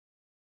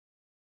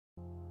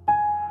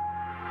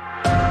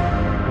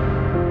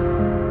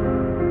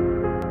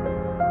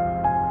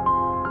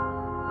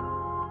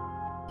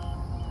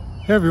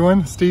Hey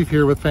everyone, Steve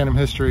here with Phantom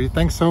History.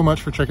 Thanks so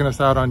much for checking us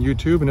out on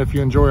YouTube, and if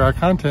you enjoy our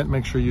content,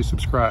 make sure you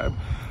subscribe.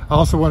 I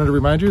also wanted to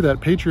remind you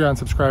that Patreon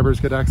subscribers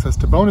get access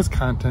to bonus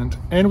content,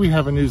 and we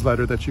have a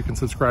newsletter that you can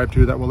subscribe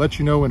to that will let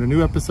you know when a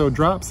new episode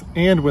drops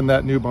and when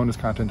that new bonus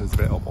content is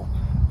available.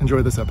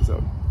 Enjoy this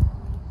episode.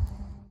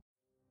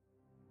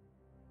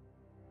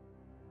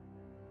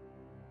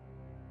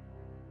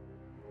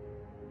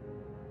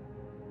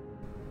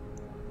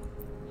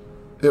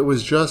 It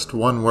was just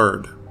one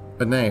word,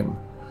 a name,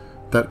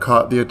 that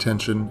caught the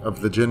attention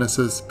of the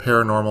Genesis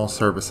Paranormal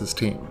Services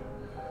team.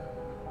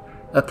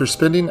 After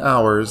spending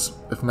hours,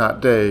 if not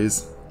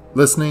days,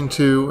 listening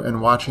to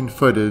and watching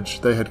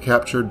footage they had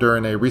captured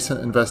during a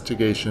recent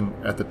investigation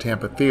at the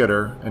Tampa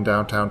Theatre in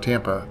downtown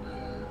Tampa,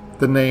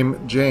 the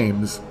name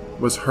James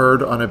was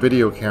heard on a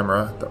video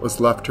camera that was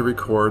left to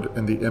record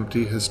in the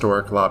empty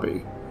historic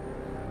lobby.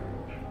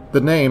 The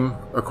name,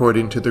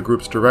 according to the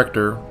group's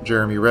director,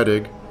 Jeremy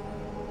Reddig,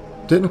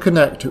 didn't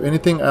connect to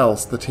anything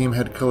else the team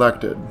had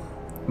collected,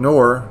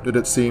 nor did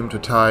it seem to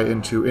tie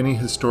into any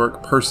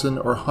historic person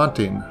or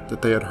haunting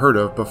that they had heard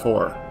of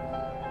before.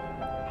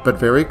 But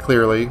very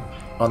clearly,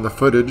 on the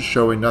footage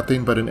showing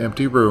nothing but an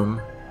empty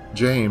room,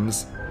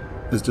 James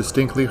is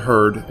distinctly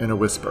heard in a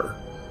whisper.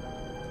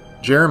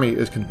 Jeremy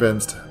is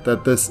convinced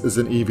that this is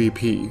an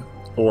EVP,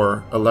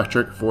 or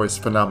electric voice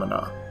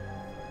phenomena.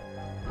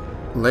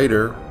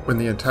 Later, when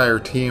the entire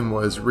team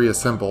was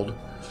reassembled,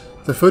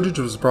 the footage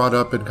was brought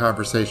up in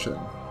conversation,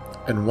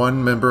 and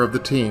one member of the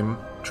team,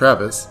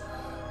 Travis,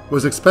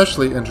 was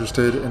especially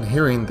interested in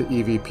hearing the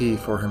EVP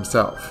for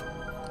himself.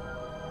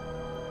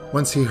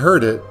 Once he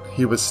heard it,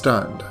 he was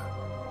stunned,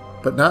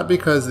 but not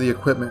because the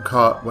equipment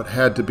caught what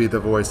had to be the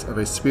voice of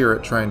a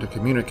spirit trying to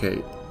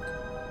communicate,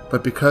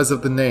 but because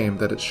of the name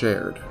that it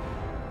shared,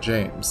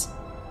 James.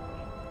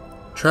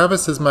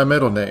 "Travis is my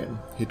middle name,"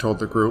 he told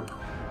the group,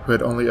 who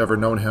had only ever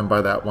known him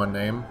by that one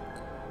name.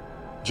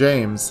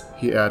 "James,"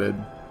 he added,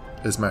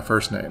 "is my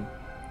first name."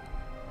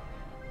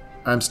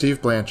 I'm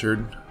Steve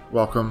Blanchard.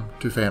 Welcome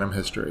to Phantom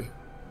History.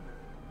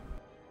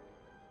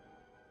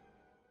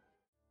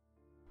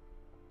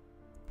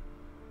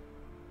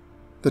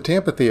 The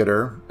Tampa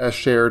Theatre, as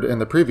shared in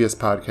the previous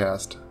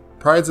podcast,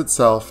 prides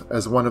itself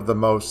as one of the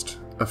most,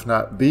 if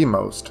not the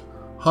most,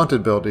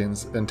 haunted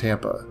buildings in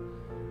Tampa.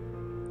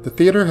 The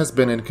theater has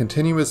been in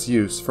continuous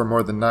use for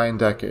more than 9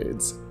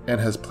 decades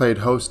and has played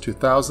host to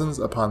thousands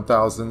upon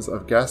thousands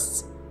of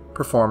guests,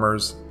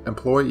 performers,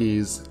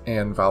 employees,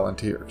 and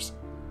volunteers.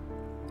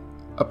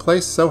 A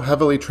place so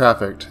heavily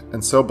trafficked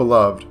and so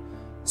beloved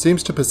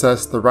seems to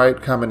possess the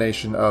right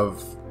combination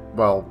of,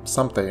 well,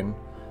 something,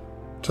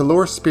 to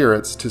lure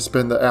spirits to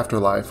spend the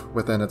afterlife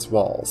within its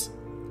walls.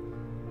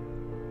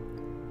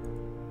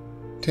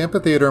 Tampa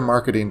Theatre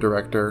Marketing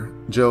Director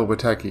Jill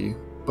Watecki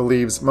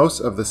believes most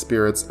of the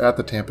spirits at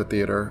the Tampa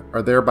Theatre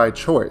are there by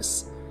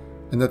choice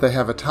and that they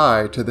have a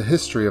tie to the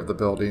history of the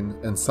building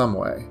in some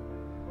way.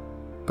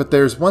 But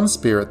there's one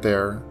spirit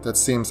there that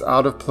seems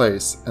out of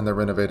place in the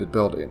renovated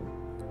building.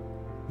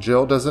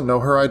 Jill doesn't know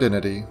her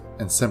identity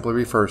and simply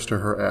refers to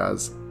her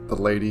as the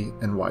Lady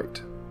in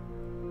White.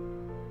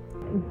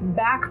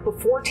 Back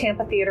before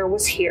Tampa Theatre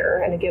was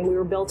here, and again, we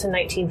were built in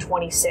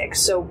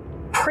 1926, so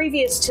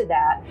previous to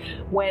that,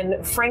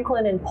 when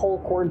Franklin and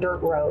Polk were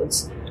dirt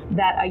roads,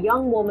 that a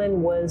young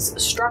woman was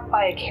struck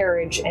by a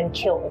carriage and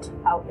killed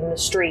out in the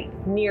street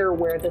near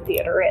where the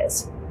theater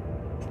is.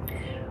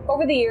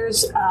 Over the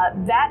years,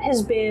 that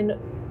has been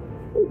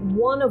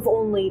one of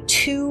only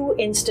 2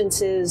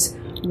 instances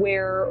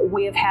where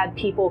we have had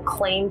people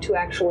claim to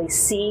actually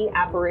see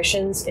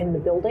apparitions in the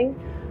building.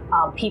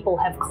 People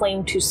have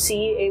claimed to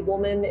see a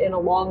woman in a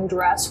long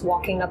dress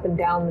walking up and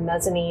down the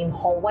mezzanine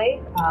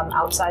hallway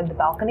outside the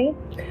balcony.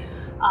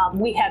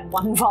 We had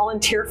one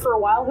volunteer for a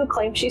while who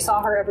claimed she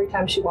saw her every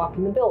time she walked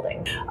in the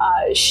building.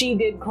 She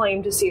did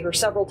claim to see her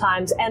several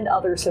times, and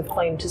others have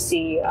claimed to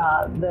see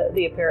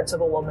the appearance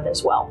of a woman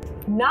as well.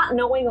 Not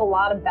knowing a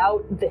lot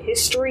about the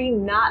history,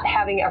 not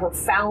having ever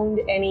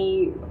found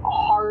any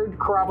hard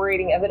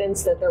corroborating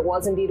evidence that there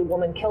was indeed a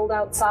woman killed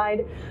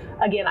outside,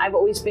 again, I've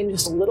always been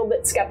just a little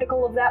bit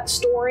skeptical of that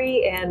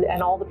story and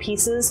all the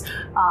pieces,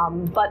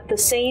 but the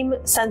same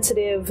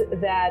sensitive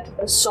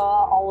that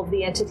saw all of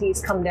the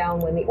entities come down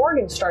when the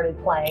organ started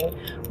playing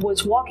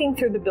was walking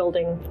through the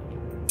building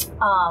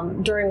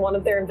during one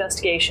of their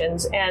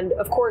investigations. And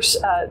of course,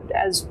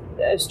 as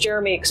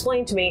Jeremy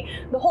explained to me,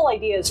 the whole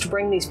idea is to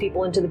bring these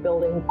people into the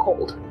building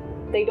cold.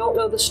 They don't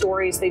know the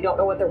stories, they don't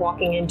know what they're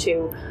walking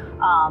into,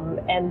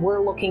 and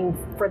we're looking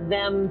for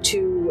them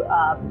to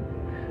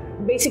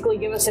basically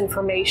give us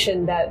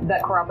information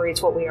that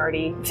corroborates what we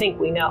already think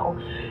we know.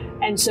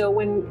 And so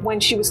when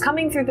she was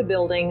coming through the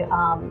building,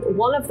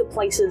 one of the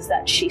places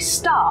that she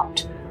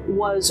stopped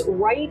was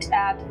right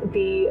at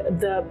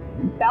the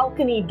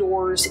balcony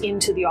doors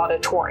into the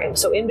auditorium,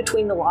 so in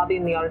between the lobby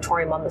and the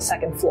auditorium on the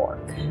second floor.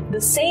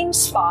 The same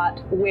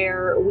spot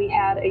where we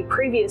had a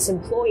previous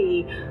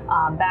employee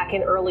back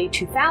in early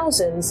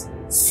 2000s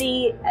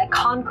see a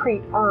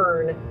concrete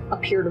urn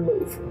appear to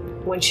move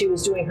when she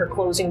was doing her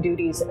closing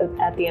duties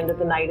at the end of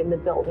the night in the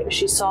building.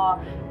 She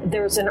saw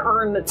there's an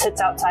urn that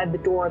sits outside the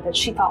door that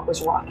she thought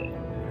was rocking.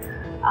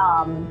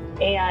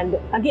 And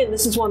again,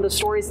 this is one of the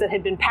stories that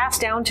had been passed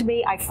down to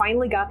me. I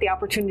finally got the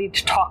opportunity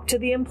to talk to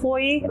the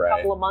employee a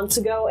couple of months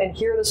ago and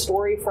hear the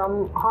story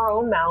from her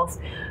own mouth.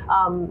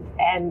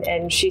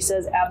 And she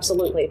says,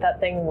 absolutely, that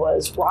thing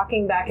was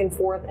rocking back and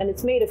forth, and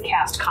it's made of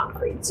cast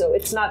concrete, so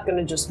it's not going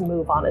to just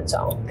move on its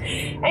own.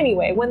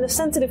 Anyway, when the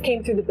sensitive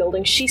came through the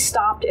building, she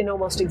stopped in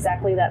almost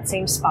exactly that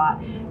same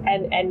spot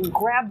and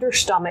grabbed her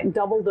stomach,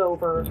 doubled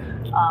over.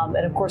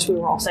 And of course, we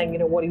were all saying,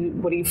 what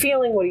are you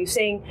feeling? What are you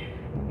seeing?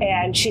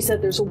 And she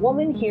said, there's a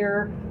woman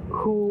here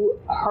who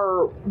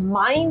her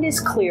mind is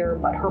clear,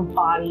 but her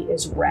body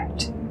is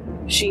wrecked.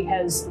 She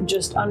has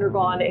just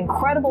undergone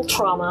incredible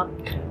trauma,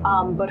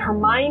 but her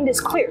mind is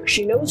clear.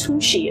 She knows who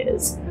she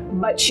is,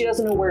 but she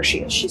doesn't know where she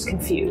is. She's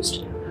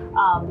confused.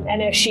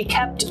 And as she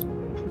kept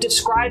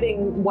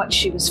describing what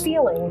she was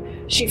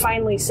feeling, she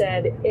finally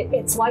said,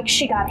 it's like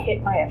she got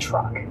hit by a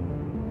truck.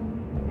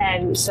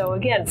 And so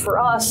again, for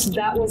us,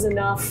 that was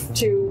enough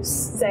to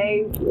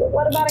say,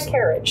 what about a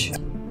carriage?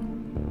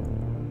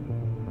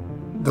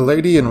 The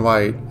Lady in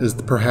White is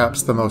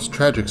perhaps the most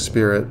tragic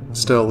spirit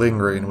still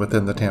lingering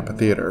within the Tampa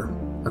Theatre,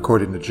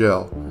 according to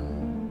Jill.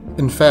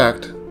 In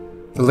fact,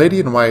 the Lady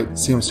in White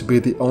seems to be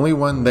the only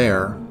one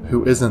there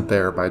who isn't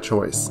there by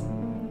choice.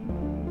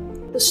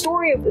 The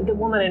story of the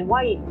woman in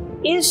white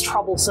is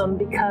troublesome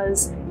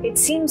because it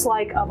seems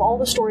like of all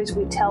the stories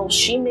we tell,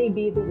 she may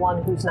be the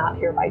one who's not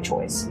here by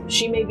choice.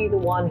 She may be the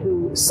one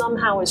who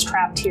somehow is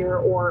trapped here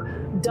or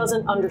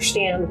doesn't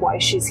understand why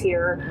she's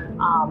here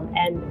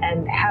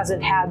and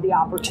hasn't had the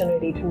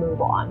opportunity to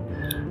move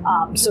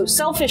on. So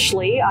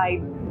selfishly,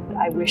 I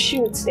wish she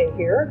would stay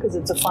here because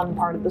it's a fun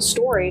part of the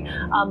story.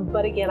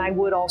 But again, I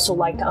would also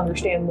like to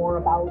understand more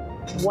about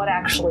what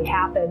actually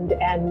happened,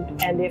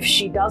 and if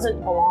she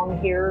doesn't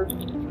belong here,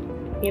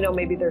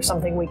 maybe there's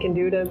something we can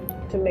do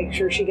to make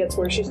sure she gets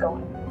where she's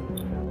going.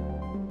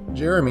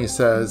 Jeremy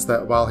says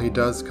that while he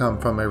does come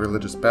from a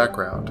religious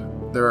background,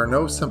 there are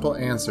no simple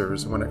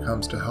answers when it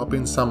comes to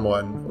helping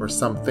someone or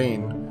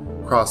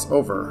something cross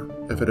over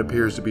if it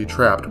appears to be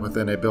trapped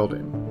within a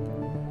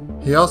building.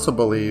 He also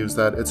believes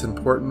that it's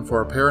important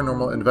for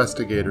paranormal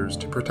investigators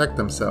to protect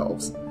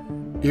themselves,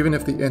 even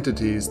if the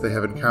entities they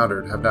have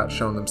encountered have not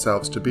shown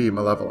themselves to be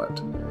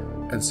malevolent.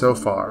 And so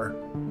far,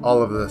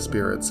 all of the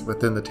spirits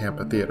within the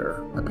Tampa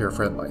Theatre appear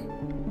friendly.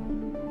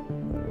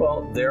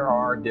 Well, there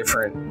are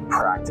different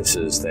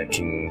practices that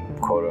can,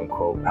 quote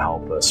unquote,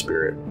 help a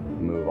spirit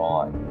move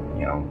on.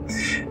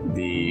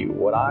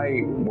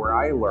 Where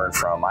I learned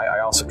from, I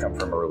also come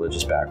from a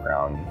religious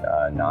background,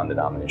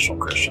 non-denominational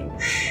Christian,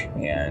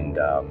 and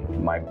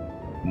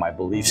my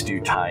beliefs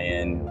do tie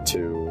in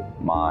to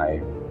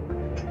my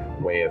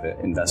way of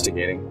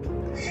investigating,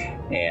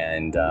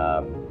 and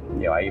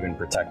I even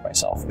protect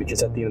myself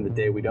because at the end of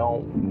the day, we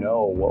don't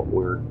know what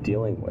we're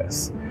dealing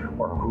with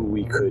or who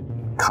we could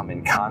come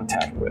in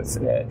contact with.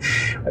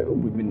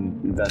 We've been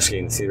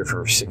investigating the theater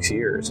for 6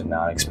 years and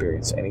not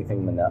experienced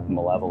anything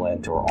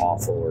malevolent or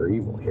awful or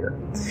evil here.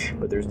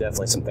 But there's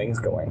definitely some things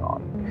going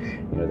on,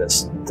 that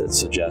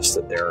suggest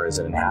that there is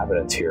an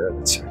inhabitant here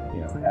that's,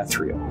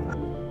 ethereal.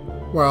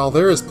 While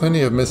there is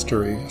plenty of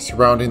mystery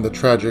surrounding the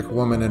tragic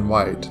woman in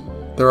white,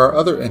 there are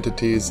other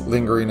entities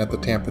lingering at the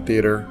Tampa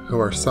Theatre who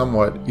are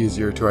somewhat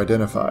easier to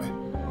identify.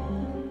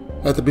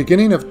 At the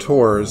beginning of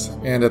tours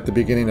and at the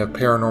beginning of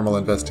paranormal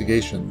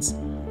investigations,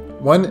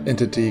 one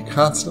entity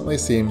constantly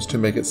seems to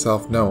make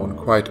itself known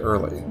quite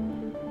early.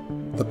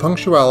 The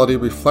punctuality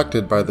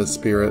reflected by this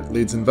spirit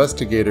leads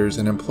investigators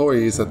and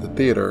employees at the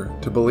theater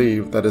to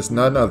believe that is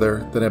none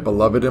other than a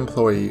beloved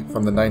employee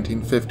from the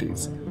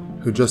 1950s,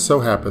 who just so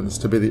happens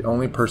to be the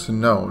only person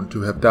known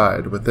to have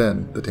died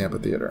within the Tampa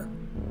Theatre.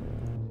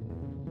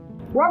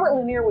 Robert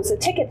Lanier was a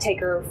ticket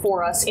taker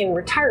for us in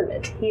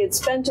retirement. He had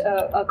spent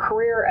a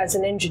career as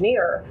an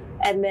engineer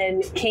and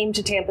then came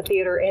to Tampa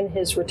Theatre in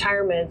his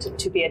retirement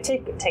to be a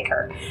ticket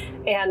taker.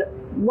 And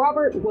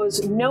Robert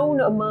was known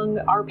among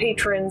our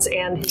patrons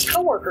and his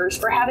coworkers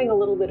for having a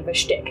little bit of a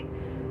shtick.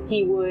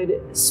 He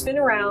would spin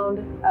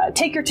around,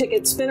 take your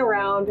ticket, spin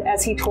around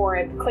as he tore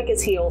it, click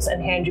his heels,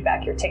 and hand you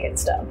back your ticket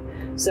stub.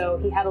 So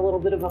he had a little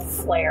bit of a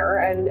flair,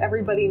 and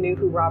everybody knew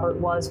who Robert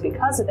was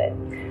because of it.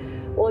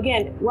 Well,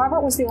 again,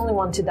 Robert was the only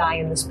one to die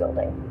in this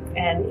building,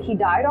 and he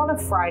died on a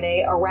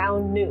Friday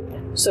around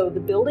noon. So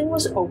the building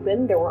was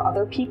open, there were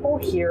other people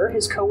here,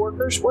 his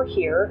coworkers were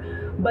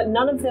here, but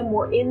none of them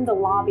were in the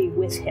lobby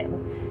with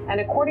him. And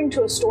according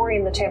to a story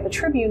in the Tampa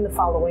Tribune the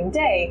following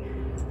day,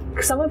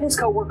 some of his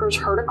coworkers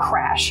heard a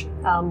crash.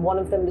 One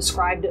of them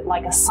described it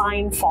like a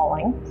sign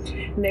falling.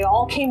 And they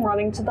all came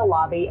running to the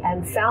lobby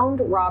and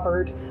found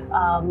Robert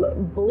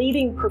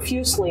bleeding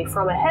profusely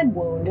from a head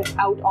wound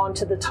out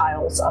onto the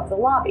tiles of the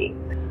lobby.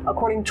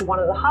 According to one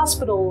of the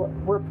hospital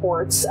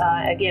reports,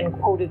 again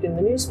quoted in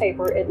the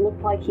newspaper, it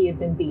looked like he had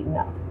been beaten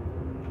up.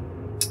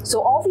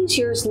 So all these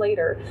years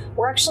later,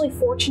 we're actually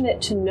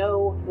fortunate to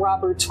know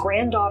Robert's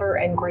granddaughter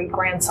and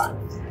great-grandson.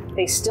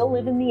 They still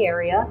live in the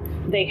area.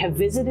 They have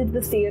visited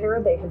the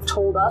theater. They have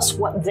told us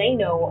what they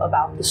know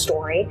about the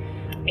story.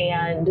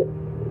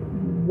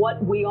 And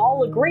what we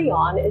all agree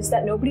on is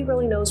that nobody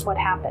really knows what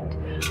happened.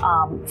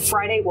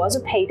 Friday was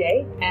a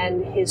payday,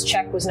 and his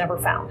check was never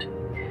found.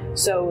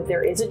 So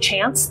there is a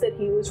chance that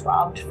he was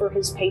robbed for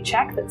his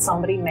paycheck, that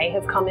somebody may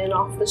have come in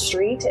off the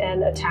street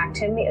and attacked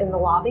him in the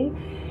lobby.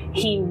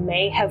 He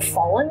may have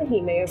fallen.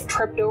 He may have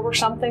tripped over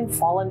something,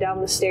 fallen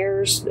down the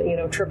stairs,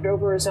 tripped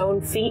over his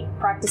own feet,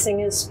 practicing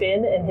his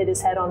spin, and hit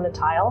his head on the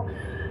tile.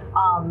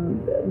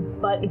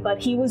 But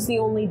he was the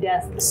only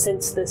death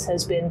since this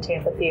has been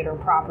Tampa Theatre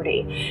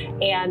property.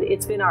 And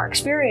it's been our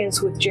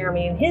experience with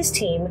Jeremy and his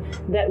team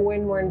that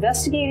when we're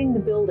investigating the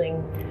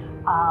building,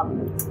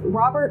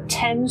 Robert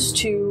tends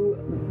to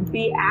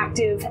be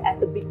active at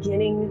the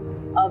beginning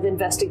of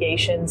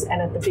investigations and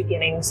at the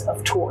beginnings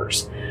of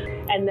tours.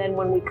 And then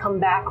when we come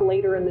back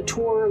later in the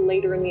tour,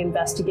 later in the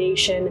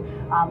investigation,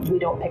 we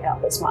don't pick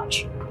up as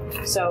much.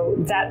 So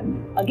that,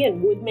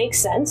 again, would make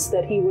sense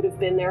that he would have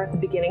been there at the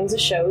beginnings of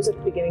shows, at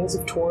the beginnings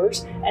of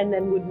tours, and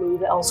then would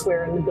move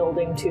elsewhere in the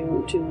building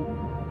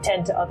to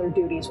tend to other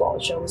duties while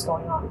the show was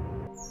going on.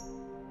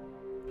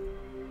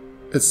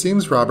 It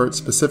seems Robert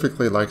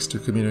specifically likes to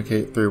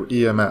communicate through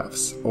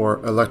EMFs,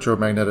 or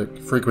electromagnetic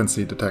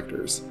frequency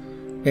detectors,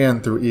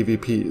 and through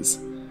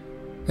EVPs.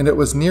 And it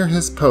was near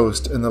his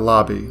post in the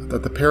lobby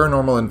that the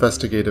paranormal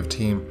investigative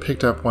team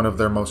picked up one of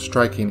their most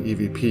striking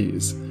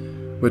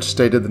EVPs, which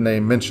stated the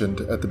name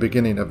mentioned at the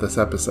beginning of this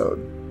episode.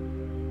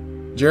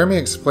 Jeremy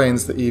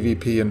explains the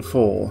EVP in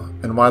full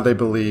and why they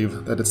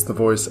believe that it's the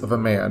voice of a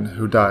man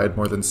who died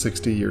more than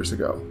 60 years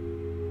ago.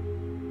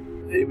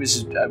 It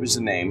was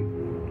a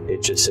name.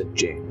 It just said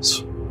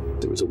James.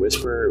 It was a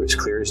whisper. It was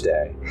clear as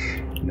day.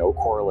 No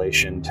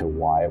correlation to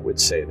why it would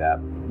say that.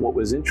 What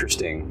was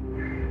interesting,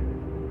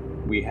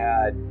 we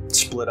had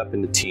split up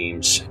into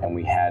teams, and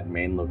we had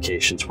main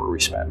locations where we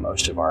spent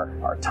most of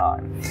our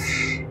time.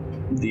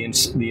 The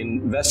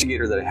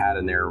investigator that I had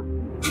in there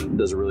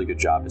does a really good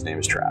job. His name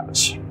is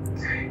Travis.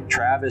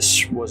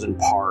 Travis wasn't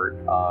part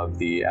of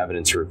the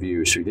evidence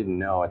review, so he didn't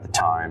know at the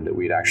time that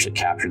we'd actually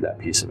captured that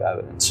piece of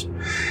evidence.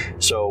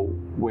 So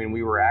when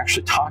we were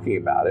actually talking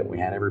about it, we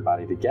had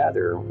everybody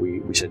together,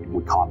 we said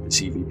we caught this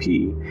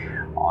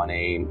EVP on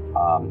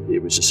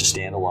it was just a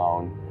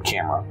standalone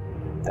camera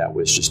that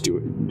was just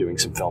doing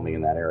some filming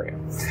in that area.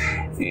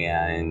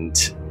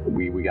 And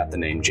we got the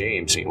name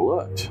James, and he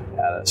looked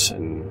at us,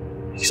 and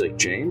he's like,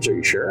 "James, are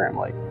you sure?" I'm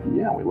like,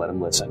 "Yeah." We let him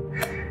listen.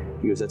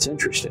 He goes, "That's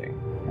interesting."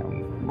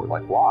 And we're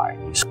like, "Why?"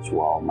 He says,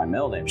 "Well, my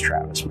middle name's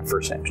Travis. My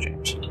first name's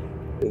James."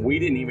 We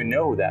didn't even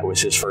know that was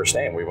his first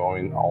name. We've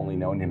only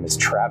known him as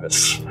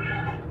Travis.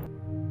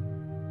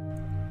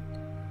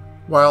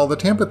 While the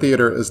Tampa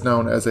Theatre is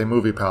known as a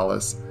movie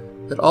palace,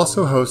 it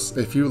also hosts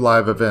a few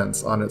live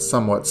events on its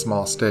somewhat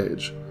small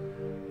stage.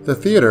 The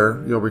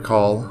theater, you'll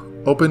recall,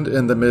 opened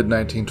in the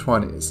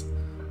mid-1920s,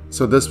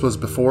 so this was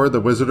before The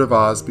Wizard of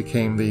Oz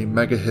became the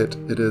mega hit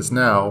it is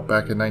now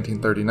back in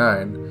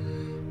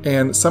 1939,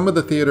 and some of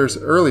the theater's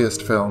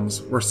earliest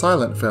films were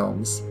silent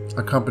films,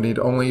 accompanied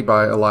only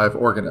by a live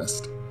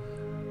organist.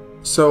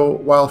 So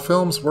while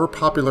films were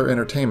popular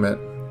entertainment,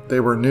 they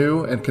were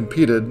new and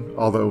competed,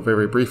 although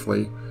very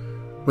briefly,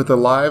 with the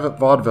live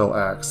vaudeville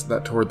acts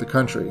that toured the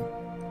country.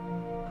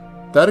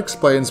 That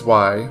explains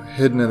why,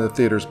 hidden in the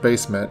theater's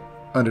basement,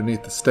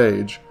 underneath the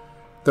stage,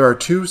 there are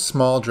two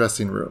small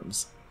dressing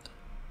rooms.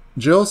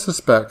 Jill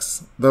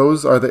suspects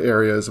those are the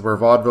areas where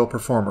vaudeville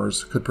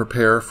performers could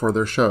prepare for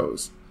their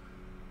shows.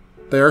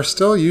 They are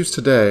still used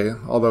today,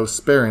 although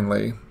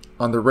sparingly,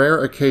 on the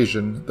rare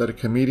occasion that a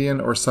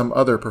comedian or some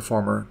other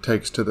performer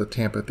takes to the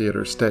Tampa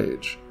Theatre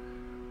stage.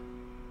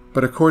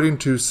 But according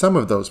to some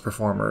of those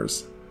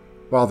performers,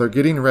 while they're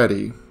getting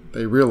ready,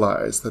 they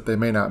realize that they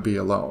may not be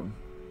alone.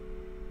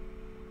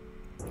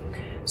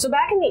 So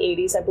back in the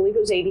 80s, I believe it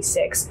was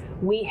 86,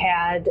 we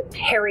had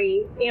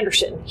Harry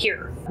Anderson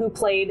here, who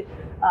played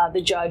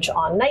the judge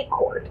on Night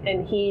Court.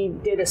 And he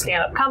did a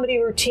stand-up comedy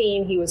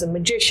routine. He was a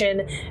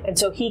magician. And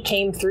so he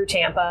came through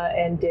Tampa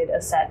and did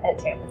a set at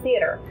Tampa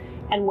Theatre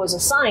and was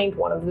assigned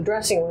one of the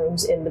dressing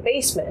rooms in the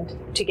basement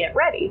to get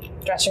ready,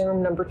 dressing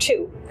room number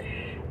 2.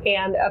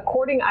 And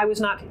I was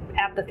not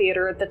at the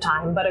theater at the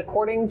time, but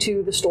according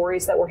to the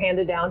stories that were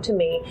handed down to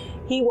me,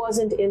 he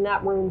wasn't in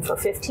that room for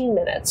 15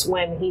 minutes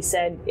when he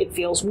said, "It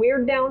feels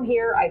weird down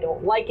here. I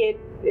don't like it.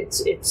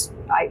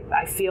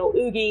 I feel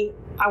oogie.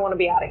 I want to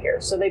be out of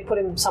here." So they put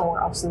him somewhere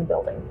else in the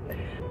building.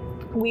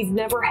 We've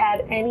never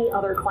had any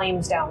other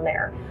claims down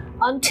there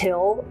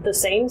until the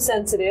same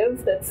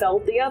sensitive that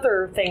felt the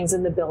other things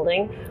in the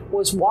building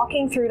was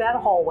walking through that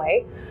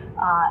hallway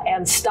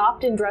and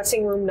stopped in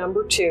dressing room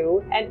number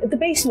 2. And the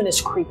basement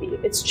is creepy.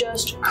 It's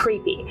just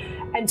creepy.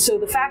 And so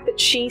the fact that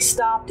she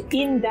stopped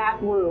in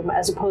that room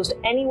as opposed to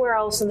anywhere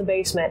else in the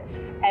basement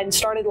and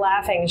started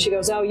laughing, and she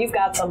goes, "Oh, you've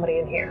got somebody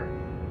in here."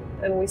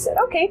 And we said,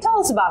 "Okay, tell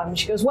us about him." And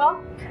she goes,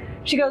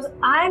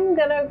 "I'm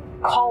going to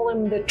call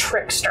him the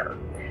Trickster.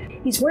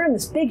 He's wearing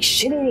this big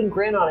shit-eating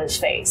grin on his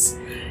face.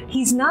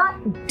 He's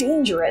not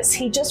dangerous.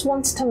 He just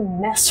wants to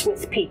mess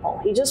with people.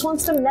 He just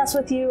wants to mess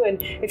with you.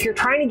 And if you're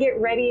trying to get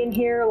ready in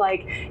here,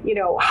 like,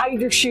 hide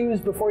your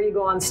shoes before you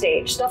go on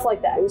stage, stuff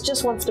like that. He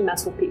just wants to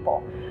mess with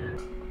people."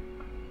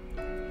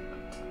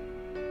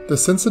 The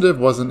sensitive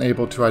wasn't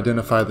able to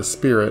identify the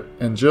spirit,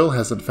 and Jill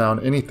hasn't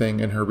found anything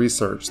in her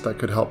research that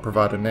could help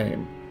provide a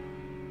name.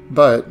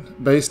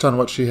 But, based on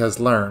what she has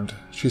learned,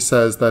 she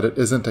says that it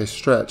isn't a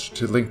stretch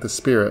to link the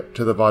spirit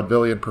to the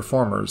vaudevillian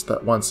performers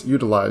that once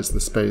utilized the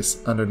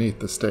space underneath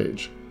the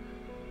stage.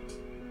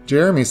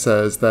 Jeremy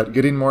says that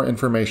getting more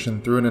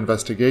information through an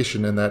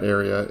investigation in that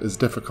area is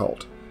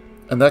difficult,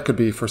 and that could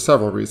be for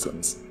several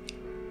reasons.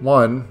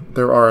 One,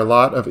 there are a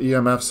lot of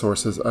EMF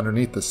sources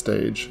underneath the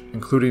stage,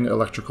 including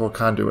electrical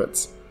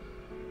conduits.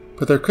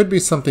 But there could be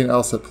something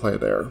else at play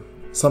there,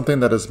 something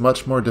that is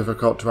much more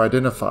difficult to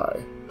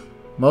identify,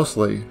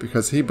 mostly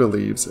because he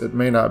believes it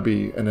may not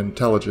be an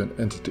intelligent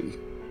entity.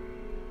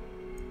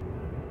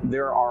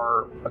 There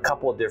are a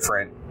couple of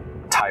different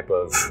type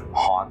of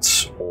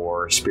haunts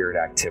or spirit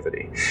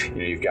activity.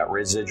 You've got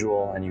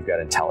residual and you've got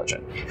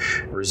intelligent.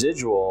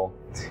 Residual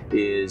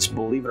is,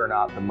 believe it or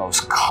not, the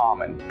most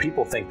common.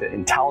 People think that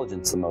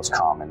intelligence is the most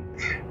common,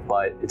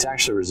 but it's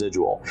actually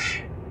residual.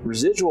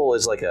 Residual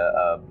is like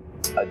a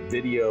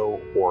video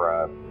or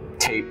a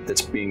tape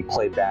that's being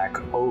played back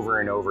over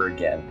and over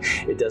again.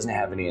 It doesn't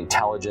have any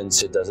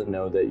intelligence. It doesn't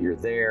know that you're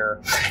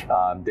there.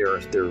 There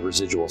are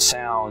residual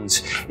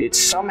sounds. It's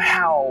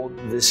somehow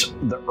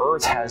the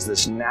earth has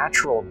this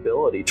natural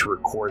ability to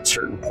record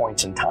certain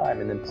points in time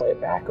and then play it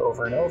back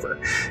over and over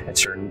at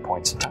certain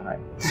points in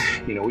time.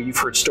 You've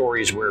heard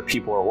stories where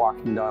people are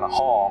walking down a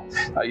hall.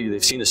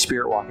 They've seen a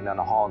spirit walking down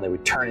a hall, and they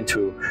would turn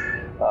into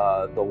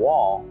the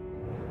wall,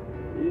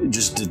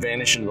 just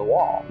vanish into the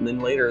wall. And then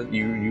later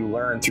you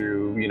learn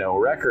through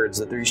records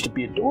that there used to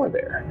be a door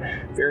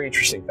there. Very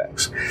interesting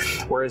things.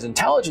 Whereas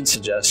intelligence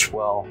suggests,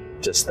 well,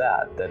 just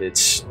that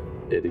it's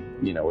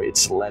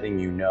letting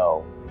you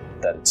know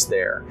that it's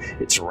there.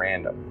 It's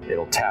random.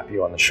 It'll tap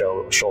you on the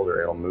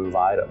shoulder. It'll move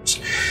items.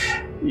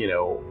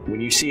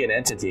 When you see an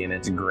entity and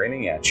it's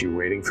grinning at you,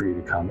 waiting for you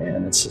to come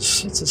in, it's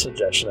a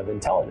suggestion of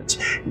intelligence.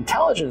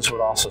 Intelligence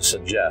would also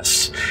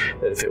suggest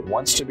that if it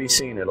wants to be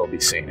seen, it'll be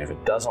seen. If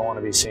it doesn't want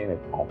to be seen, it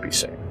won't be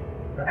seen.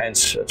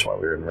 Hence, that's why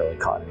we didn't really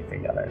caught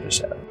anything down there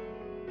just yet.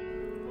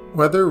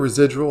 Whether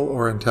residual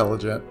or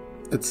intelligent,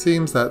 it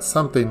seems that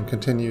something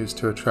continues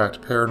to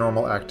attract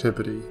paranormal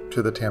activity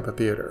to the Tampa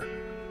Theatre.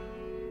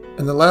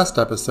 In the last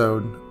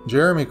episode,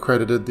 Jeremy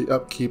credited the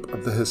upkeep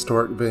of the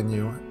historic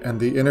venue and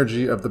the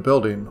energy of the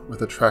building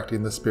with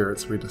attracting the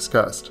spirits we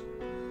discussed.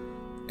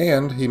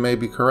 And he may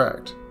be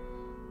correct.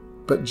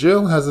 But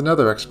Jill has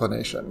another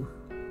explanation,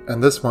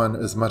 and this one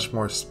is much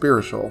more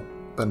spiritual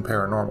than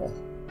paranormal.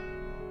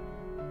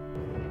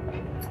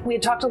 We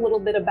had talked a little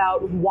bit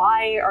about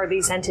why are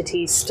these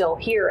entities still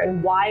here,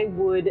 and why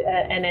would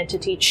an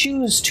entity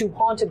choose to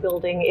haunt a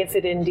building if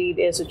it indeed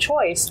is a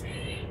choice.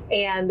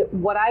 And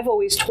what I've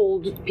always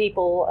told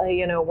people,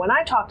 when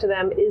I talk to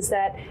them, is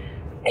that,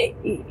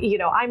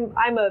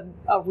 I'm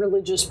a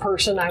religious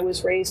person. I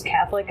was raised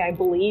Catholic. I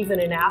believe in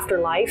an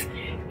afterlife.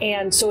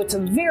 And so it's a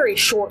very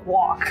short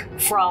walk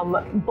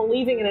from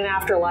believing in an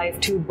afterlife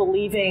to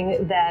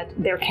believing that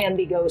there can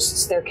be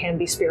ghosts, there can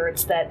be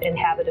spirits that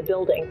inhabit a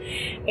building.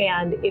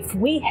 And if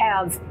we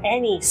have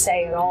any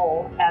say at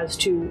all as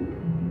to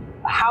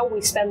how we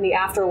spend the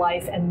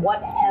afterlife and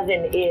what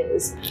heaven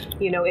is,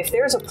 if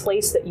there's a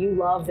place that you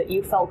love, that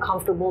you felt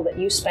comfortable, that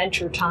you spent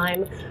your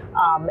time,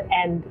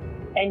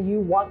 and you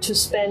want to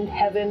spend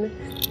heaven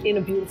in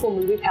a beautiful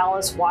movie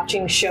palace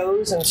watching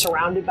shows and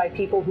surrounded by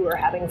people who are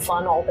having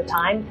fun all the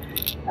time,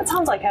 that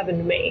sounds like heaven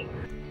to me.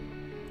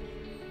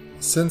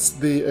 Since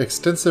the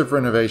extensive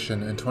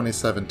renovation in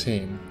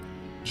 2017,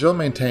 Jill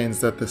maintains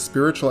that the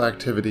spiritual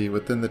activity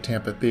within the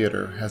Tampa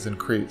Theatre has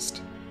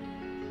increased.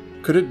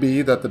 Could it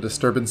be that the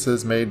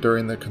disturbances made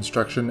during the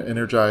construction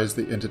energized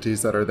the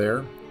entities that are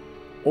there?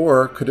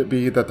 Or could it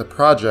be that the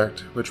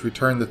project, which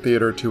returned the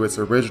theater to its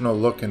original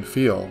look and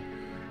feel,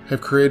 have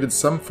created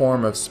some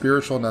form of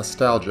spiritual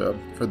nostalgia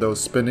for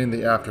those spending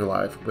the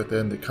afterlife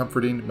within the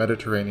comforting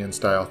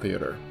Mediterranean-style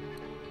theater?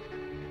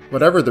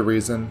 Whatever the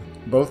reason,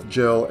 both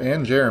Jill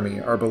and Jeremy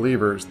are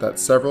believers that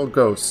several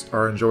ghosts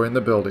are enjoying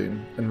the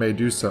building and may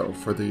do so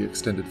for the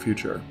extended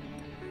future.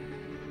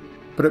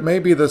 But it may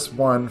be this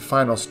one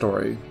final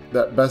story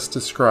that best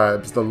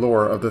describes the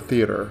lore of the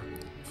theater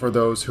for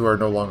those who are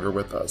no longer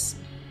with us,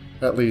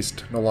 at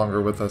least no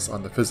longer with us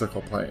on the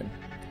physical plane.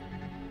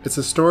 It's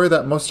a story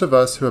that most of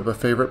us who have a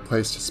favorite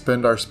place to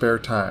spend our spare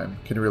time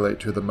can relate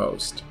to the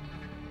most.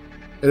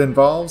 It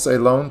involves a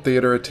lone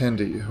theater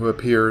attendee who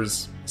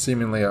appears,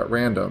 seemingly at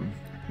random,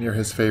 near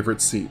his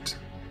favorite seat,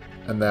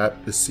 and that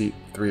is seat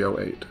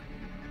 308.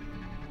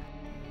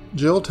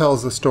 Jill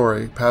tells the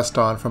story passed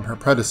on from her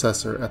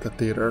predecessor at the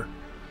theater,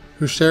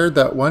 who shared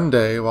that one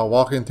day while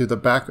walking through the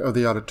back of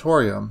the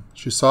auditorium,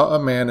 she saw a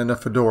man in a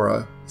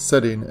fedora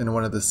sitting in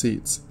one of the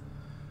seats.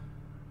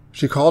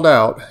 She called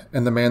out,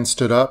 and the man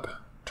stood up,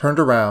 turned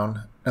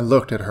around, and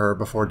looked at her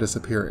before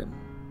disappearing.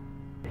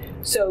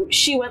 So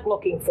she went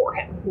looking for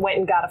him, went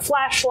and got a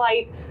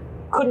flashlight,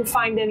 couldn't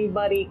find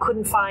anybody,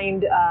 couldn't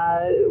find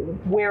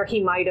where he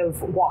might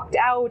have walked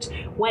out,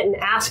 went and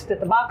asked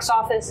at the box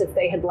office if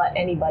they had let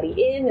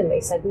anybody in, and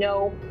they said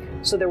no,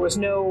 so there was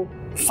no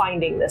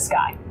finding this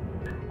guy.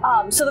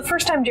 So the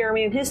first time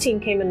Jeremy and his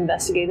team came and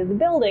investigated the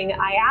building,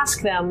 I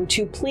asked them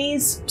to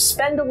please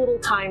spend a little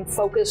time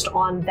focused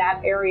on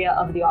that area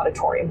of the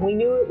auditorium. We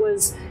knew it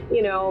was,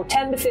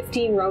 10 to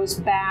 15 rows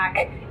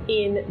back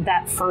in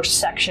that first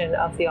section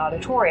of the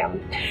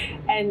auditorium.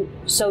 And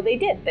so they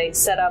did. They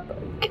set up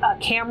a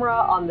camera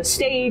on the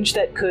stage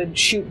that could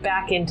shoot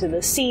back into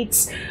the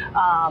seats.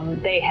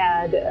 They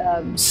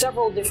had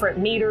several different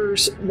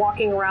meters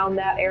walking around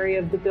that area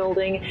of the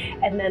building.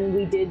 And then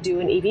we did do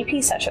an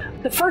EVP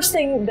session. The first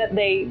thing that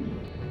they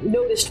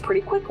noticed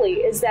pretty quickly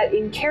is that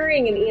in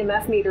carrying an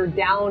EMF meter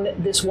down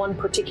this one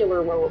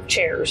particular row of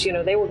chairs,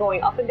 they were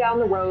going up and down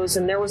the rows,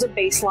 and there was a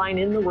baseline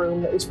in the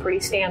room that was pretty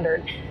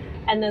standard.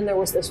 And then there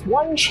was this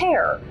one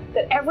chair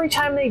that every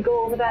time they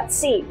go over that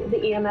seat, the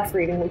EMF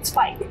reading would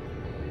spike.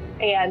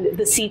 And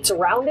the seats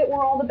around it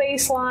were all the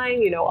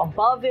baseline,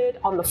 above it,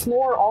 on the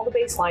floor, all the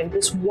baseline.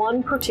 This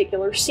one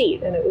particular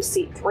seat, and it was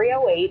seat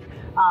 308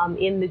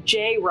 in the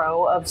J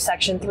row of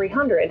section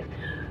 300,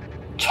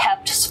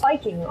 kept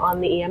spiking on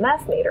the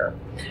EMF meter.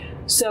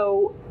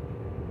 So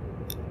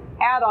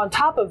add on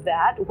top of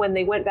that, when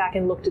they went back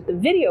and looked at the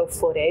video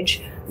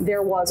footage,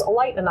 there was a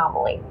light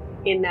anomaly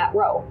in that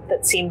row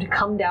that seemed to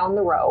come down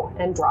the row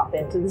and drop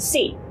into the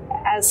seat.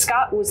 As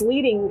Scott was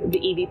leading the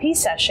EVP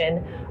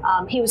session,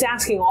 he was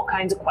asking all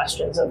kinds of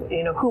questions of,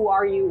 who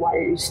are you? Why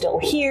are you still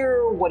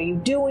here? What are you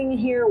doing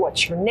here?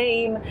 What's your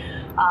name?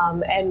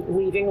 And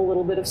leaving a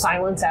little bit of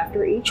silence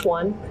after each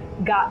one.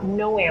 Got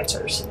no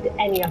answers to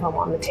any of them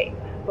on the tape.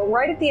 But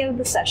right at the end of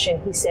the session,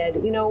 he said,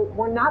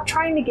 we're not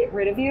trying to get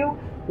rid of you.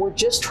 We're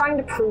just trying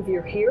to prove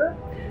you're here,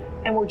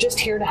 and we're just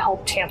here to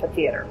help Tampa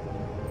Theatre.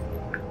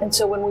 And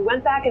so when we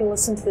went back and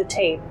listened to the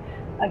tape,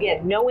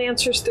 again, no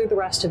answers through the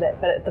rest of it,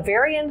 but at the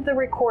very end of the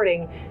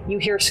recording, you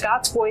hear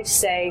Scott's voice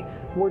say,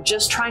 "We're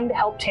just trying to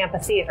help Tampa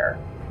Theatre."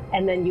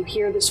 And then you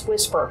hear this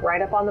whisper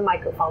right up on the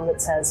microphone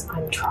that says,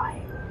 "I'm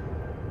trying."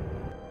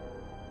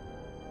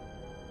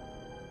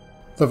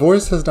 The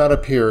voice has not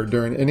appeared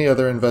during any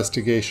other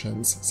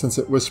investigations since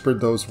it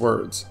whispered those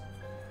words.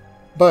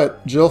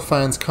 But Jill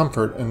finds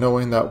comfort in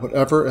knowing that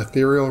whatever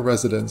ethereal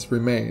residents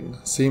remain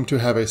seem to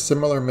have a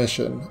similar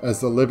mission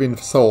as the living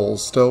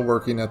souls still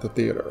working at the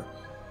theater.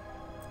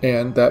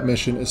 And that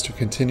mission is to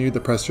continue the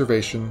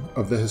preservation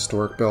of the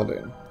historic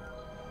building.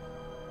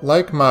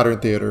 Like modern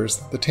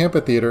theaters, the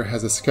Tampa Theatre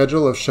has a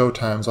schedule of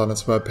showtimes on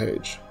its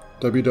webpage,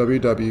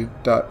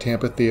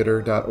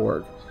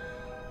 www.tampatheater.org.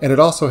 And it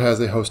also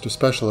has a host of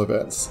special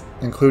events,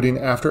 including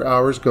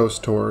after-hours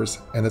ghost tours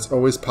and its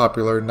always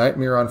popular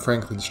Nightmare on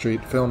Franklin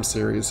Street film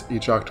series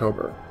each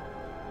October.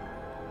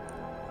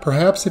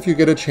 Perhaps if you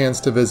get a chance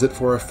to visit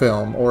for a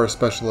film or a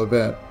special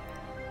event,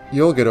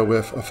 you'll get a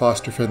whiff of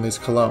Foster Finley's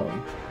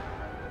cologne.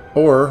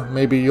 Or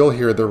maybe you'll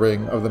hear the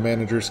ring of the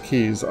manager's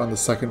keys on the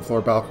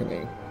second-floor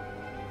balcony.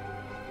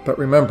 But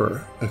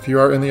remember, if you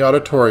are in the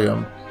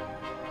auditorium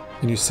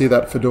and you see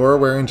that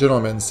fedora-wearing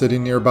gentleman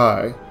sitting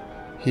nearby,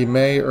 he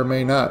may or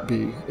may not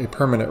be a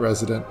permanent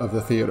resident of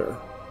the theater.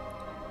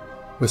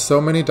 With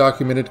so many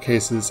documented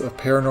cases of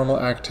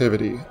paranormal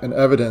activity and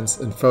evidence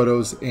in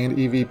photos and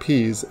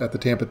EVPs at the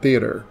Tampa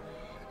Theatre,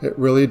 it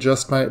really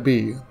just might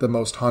be the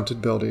most haunted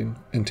building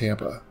in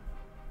Tampa.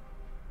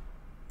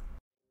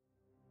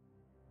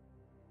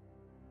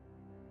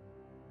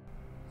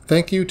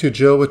 Thank you to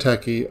Jill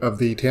Watecki of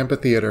the Tampa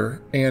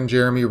Theatre and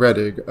Jeremy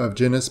Reddig of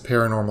Genus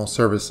Paranormal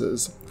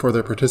Services for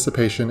their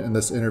participation in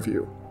this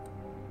interview.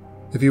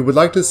 If you would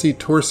like to see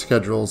tour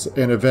schedules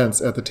and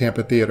events at the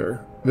Tampa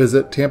Theatre,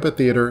 visit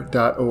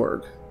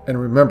tampatheater.org,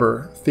 and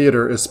remember,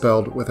 theater is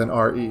spelled with an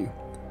R-E.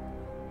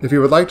 If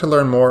you would like to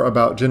learn more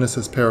about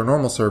Genesis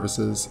Paranormal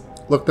Services,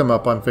 look them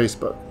up on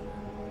Facebook.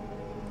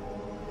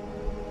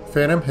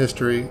 Phantom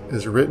History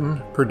is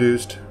written,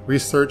 produced,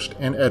 researched,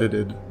 and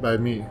edited by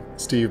me,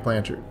 Steve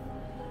Blanchard.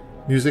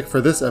 Music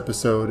for this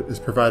episode is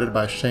provided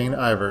by Shane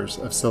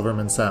Ivers of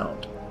Silverman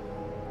Sound.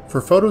 For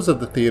photos of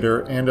the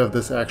theater and of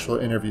this actual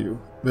interview,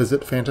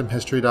 visit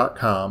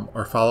phantomhistory.com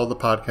or follow the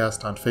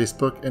podcast on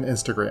Facebook and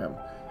Instagram,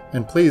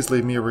 and please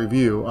leave me a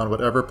review on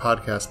whatever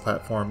podcast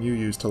platform you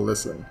use to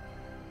listen.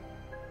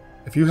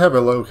 If you have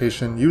a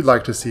location you'd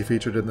like to see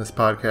featured in this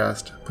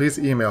podcast, please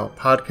email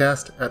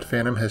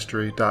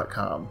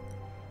podcast@phantomhistory.com.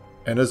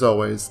 And as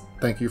always,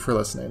 thank you for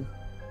listening.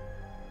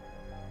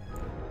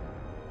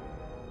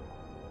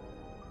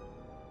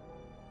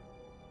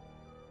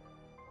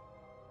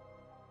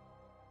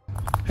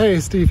 Hey,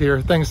 Steve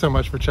here. Thanks so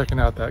much for checking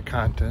out that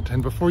content.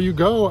 And before you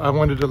go, I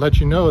wanted to let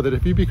you know that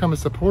if you become a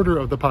supporter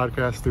of the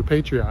podcast through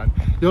Patreon,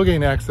 you'll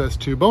gain access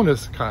to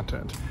bonus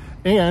content.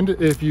 And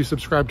if you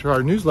subscribe to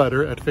our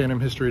newsletter at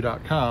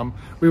phantomhistory.com,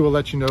 we will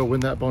let you know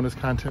when that bonus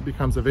content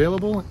becomes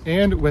available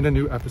and when a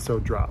new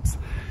episode drops.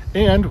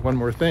 And one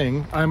more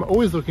thing, I'm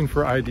always looking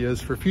for ideas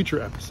for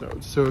future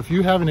episodes. So if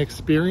you have an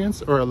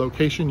experience or a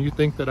location you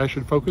think that I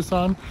should focus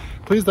on,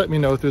 please let me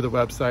know through the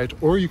website,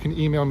 or you can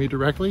email me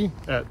directly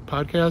at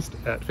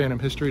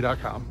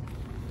podcast@phantomhistory.com.